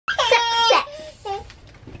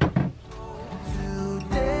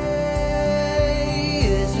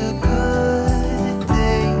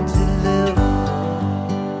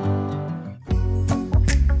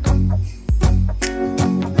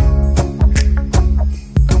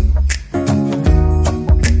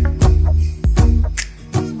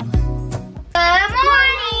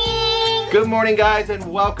morning, guys, and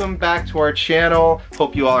welcome back to our channel.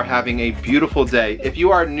 Hope you all are having a beautiful day. If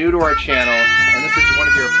you are new to our channel and this is one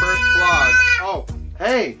of your first vlogs, oh,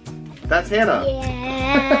 hey, that's Hannah.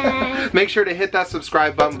 Yeah. Make sure to hit that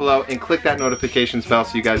subscribe button below and click that notifications bell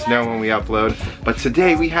so you guys know when we upload. But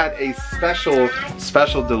today we had a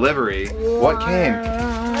special delivery. What came?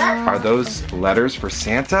 Are those letters for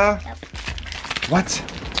Santa? What?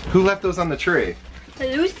 Who left those on the tree?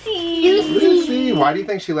 Lucy. Why do you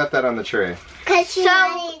think she left that on the tree? Because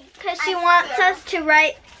she wants us to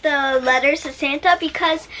write the letters to Santa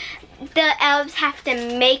because the elves have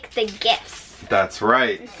to make the gifts. That's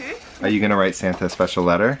right. Are you gonna write Santa a special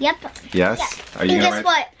letter? Yep. Yes? Are you And gonna guess write?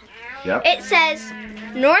 what? Yep. It says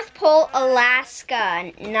North Pole,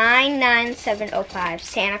 Alaska, 99705,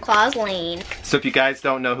 Santa Claus Lane. So if you guys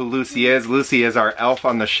don't know who Lucy is our elf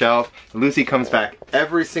on the shelf. Lucy comes back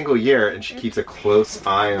every single year and she keeps a close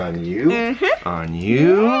eye on you, on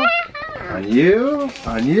you, on you,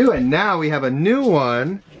 on you, and now we have a new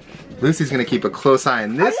one. Lucy's gonna keep a close eye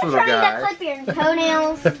on this little guy. Are you trying to clip your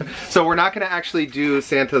toenails? So we're not gonna actually do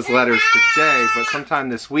Santa's letters today, but sometime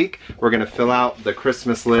this week we're gonna fill out the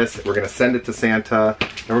Christmas list. We're gonna send it to Santa,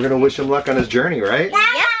 and we're gonna wish him luck on his journey, right?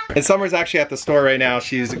 Yep. And Summer's actually at the store right now.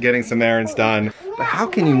 She's getting some errands done. But how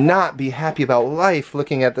can you not be happy about life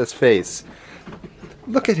looking at this face?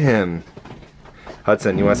 Look at him.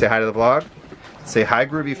 Hudson, you wanna say hi to the vlog? Say hi,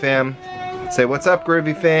 Gruvey fam. Say what's up,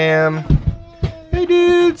 Gruvey fam. Hey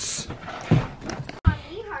dudes!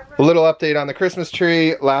 A little update on the Christmas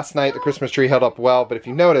tree. Last night the Christmas tree held up well, but if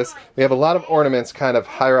you notice, we have a lot of ornaments kind of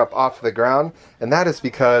higher up off the ground, and that is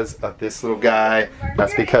because of this little guy.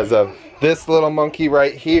 That's because of this little monkey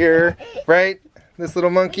right here, right? This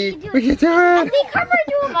little monkey. What are you doing? I think Harper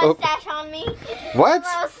drew a mustache on me. What? While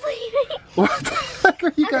I was sleeping. What the heck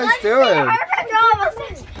are you guys doing? Harper drew a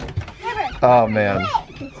mustache. Oh man.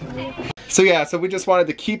 So yeah, so we just wanted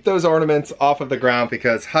to keep those ornaments off of the ground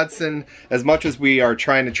because Hudson, as much as we are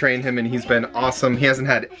trying to train him and he's been awesome, he hasn't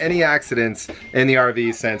had any accidents in the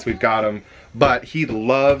RV since we've got him, but he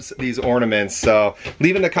loves these ornaments. So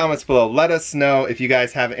leave in the comments below, let us know if you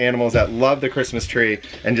guys have animals that love the Christmas tree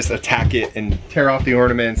and just attack it and tear off the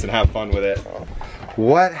ornaments and have fun with it.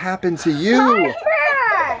 What happened to you?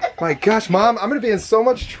 Harper! My gosh, Mom, I'm gonna be in so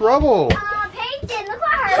much trouble. Peyton, look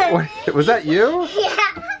what Harper. Was that you? Yeah.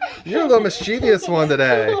 You're a little mischievous one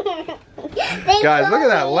today. Guys, look at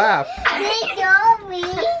that laugh. They told me.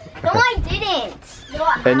 No, I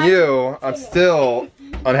didn't. And you, I'm still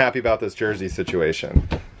unhappy about this jersey situation.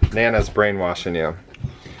 Nana's brainwashing you.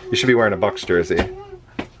 You should be wearing a Bucks jersey.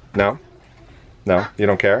 No? No? You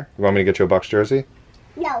don't care? You want me to get you a Bucks jersey?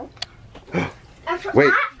 No.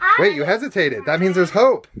 Wait, wait, you hesitated. That means there's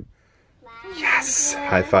hope. Yes.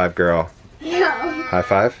 High five, girl. No. High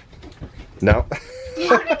five? No? You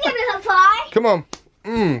want to give me a five? Come on.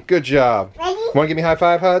 Good job. Ready? Want to give me a high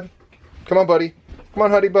five, Hud? Come on, buddy. Come on,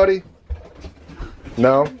 Huddy, buddy.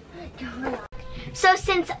 No? So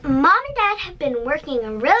since Mom and Dad have been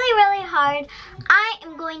working really hard, I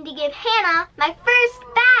am going to give Hannah my first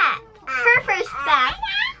bath. Her first bath.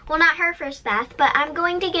 Well, not her first bath, but I'm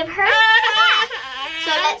going to give her a bath.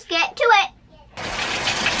 So let's get to it.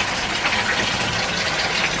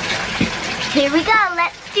 Here we go.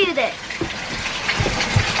 Let's do this.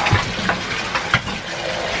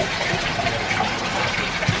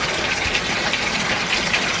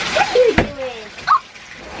 What are you doing? Oh.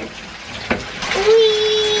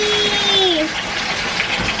 Whee!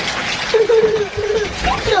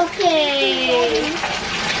 It's okay.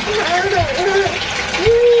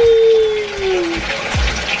 Whee!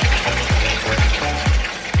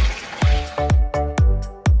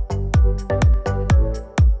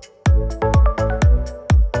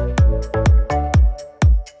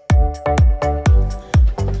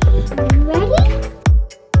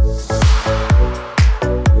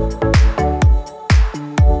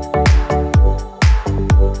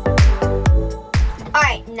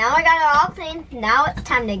 Now I got it all clean. Now it's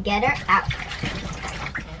time to get her out.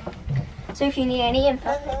 So if you need any info,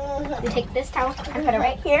 you take this towel and put it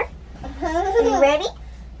right here. Are you ready?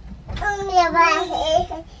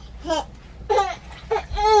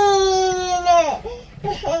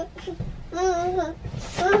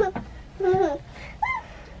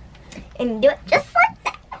 And do it just like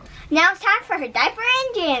that. Now it's time for her diaper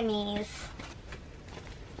and jammies.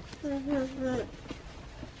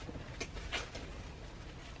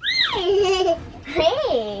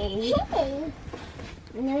 Hey!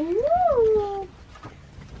 No.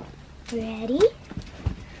 Ready?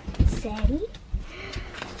 Steady.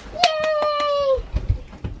 Yay!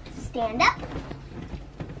 Stand up.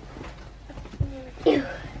 Ew.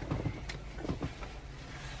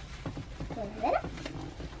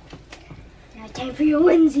 for your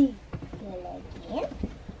onesie. Good again.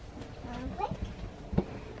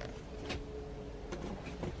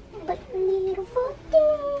 Like a little foot.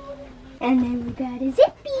 And then we got a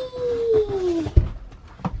zippy.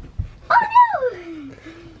 Oh no!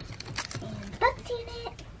 And books in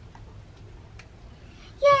it.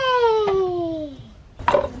 Yay!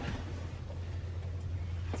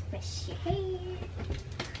 Let's brush your hair.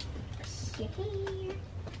 Brush your hair.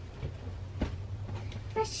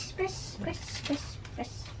 Brush, brush, brush, brush, brush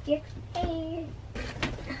your hair.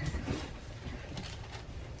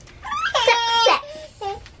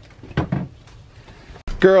 Success!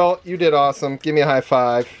 Girl, you did awesome. Give me a high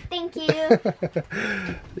five. Thank you.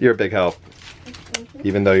 You're a big help.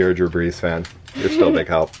 Even though you're a Drew Brees fan, you're still a big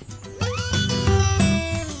help.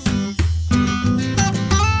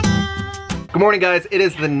 Good morning, guys. It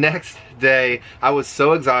is the next day. I was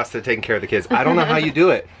so exhausted taking care of the kids. I don't know how you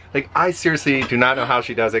do it. Like, I seriously do not know how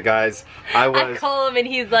she does it, guys. I call him and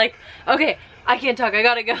he's like, okay, I can't talk, I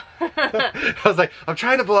gotta go. I was like, I'm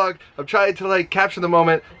trying to vlog, I'm trying to like capture the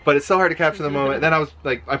moment, but it's so hard to capture the moment. And then I was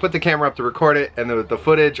like, I put the camera up to record it, and the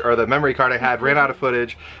footage, or the memory card I had ran out of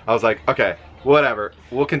footage. I was like, okay, whatever,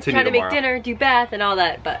 we'll continue tomorrow. Trying to make dinner, do bath and all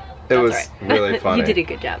that, but it was right. really funny. You did a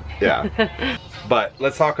good job. Yeah. But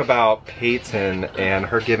let's talk about Peyton and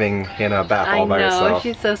her giving Hannah a bath all by herself. I know,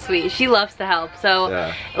 she's so sweet. She loves to help. So,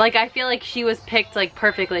 yeah. Like, I feel like she was picked like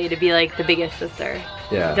perfectly to be like the biggest sister.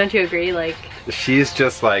 Yeah. Don't you agree? Like, she's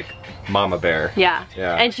just like Mama Bear. Yeah.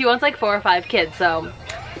 Yeah. And she wants like 4 or 5 kids, so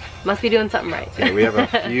must be doing something right. Yeah, we have a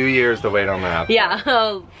few years to wait on that. Yeah,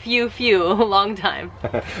 a long time.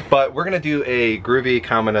 But we're gonna do a Gruvey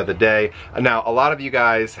comment of the day. Now, a lot of you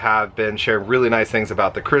guys have been sharing really nice things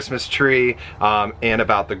about the Christmas tree and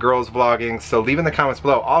about the girls vlogging, so leave in the comments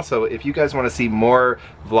below. Also, if you guys want to see more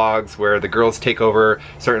vlogs where the girls take over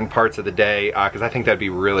certain parts of the day, because I think that'd be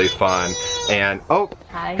really fun. And, oh,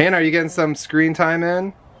 hi. Hannah, are you getting some screen time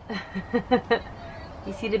in?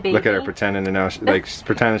 You see the baby? Look at her pretending to know, like she's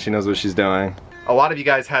pretending she knows what she's doing. A lot of you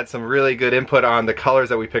guys had some really good input on the colors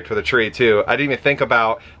that we picked for the tree too. I didn't even think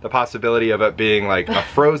about the possibility of it being like a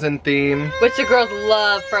Frozen theme. Which the girls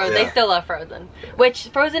love Frozen. Yeah. They still love Frozen. Which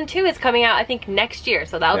Frozen 2 is coming out I think next year,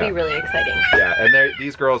 so that'll be really exciting. Yeah, and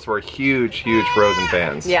these girls were huge Frozen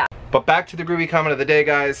fans. Yeah. But back to the Gruvey comment of the day,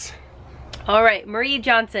 guys. Alright, Marie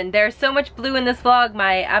Johnson, there's so much blue in this vlog,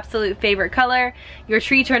 my absolute favorite color. Your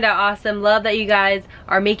tree turned out awesome. Love that you guys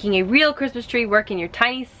are making a real Christmas tree work in your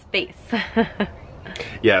tiny space.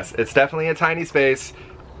 Yes, it's definitely a tiny space.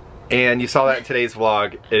 And you saw that in today's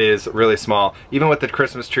vlog. It is really small. Even with the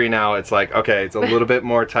Christmas tree now, it's like, okay, it's a little bit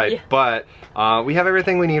more tight. Yeah. But we have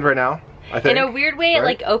everything we need right now, I think. In a weird way, right? It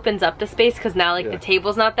like opens up the space because now like the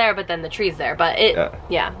table's not there, but then the tree's there. But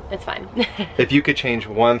yeah, it's fine. If you could change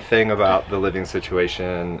one thing about the living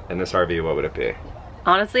situation in this RV, what would it be?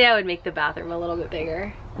 Honestly, I would make the bathroom a little bit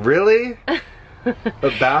bigger. Really?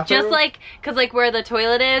 The bathroom? Just like, cause like where the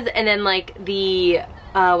toilet is, and then like the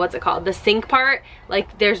what's it called, the sink part,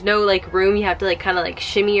 like there's no like room, you have to like kind of like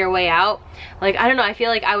shimmy your way out. Like, I don't know, I feel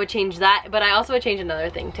like I would change that, but I also would change another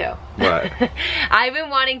thing too. What? I've been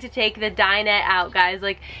wanting to take the dinette out, guys,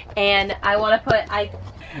 like, and I want to put,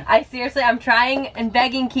 I seriously, I'm trying and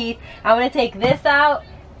begging Keith, I want to take this out,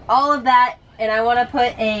 all of that, and I want to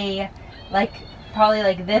put a, like, probably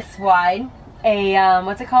like this wide, a,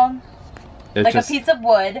 what's it called? It's like just a piece of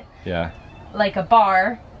wood. Yeah. Like a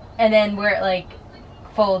bar, and then where it like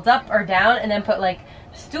folds up or down, and then put like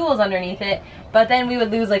stools underneath it. But then we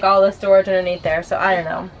would lose like all the storage underneath there, so I don't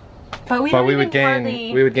know. But we would gain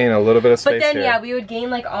a little bit of space. But then here. Yeah, we would gain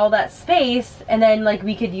like all that space, and then like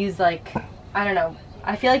we could use like, I don't know.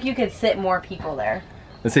 I feel like you could sit more people there.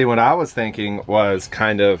 And see, what I was thinking was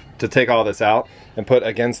kind of to take all this out and put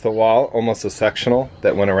against the wall almost a sectional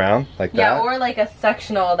that went around like that. Yeah, or like a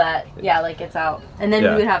sectional that, yeah, like it's out. And then we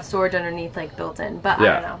would have storage underneath like built in, but I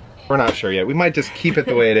don't know. We're not sure yet. We might just keep it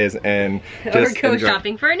the way it is and just or go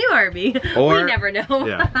shopping for a new RV. Or, we never know.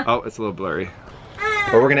 Yeah. Oh, it's a little blurry.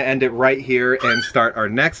 But we're gonna end it right here and start our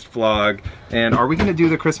next vlog. And are we gonna do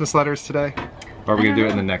the Christmas letters today? Or are we gonna do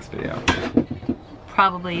it in the next video?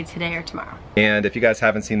 Probably today or tomorrow. And if you guys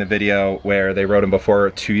haven't seen the video where they wrote them before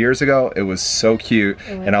 2 years ago, it was so cute.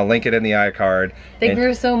 And I'll link it in the iCard. They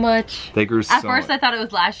grew so much. They grew so much. At first I thought it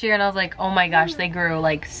was last year and I was like, oh my gosh, they grew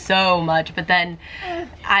like so much. But then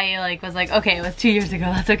I like was like, okay, it was 2 years ago,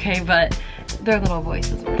 that's okay. But their little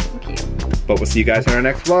voices were so cute. But we'll see you guys in our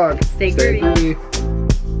next vlog. Stay groovy.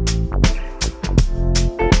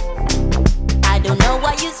 I don't know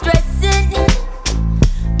why you're stressing,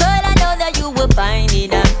 but I know that you will find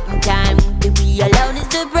it. Time to be alone is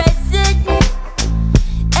the break.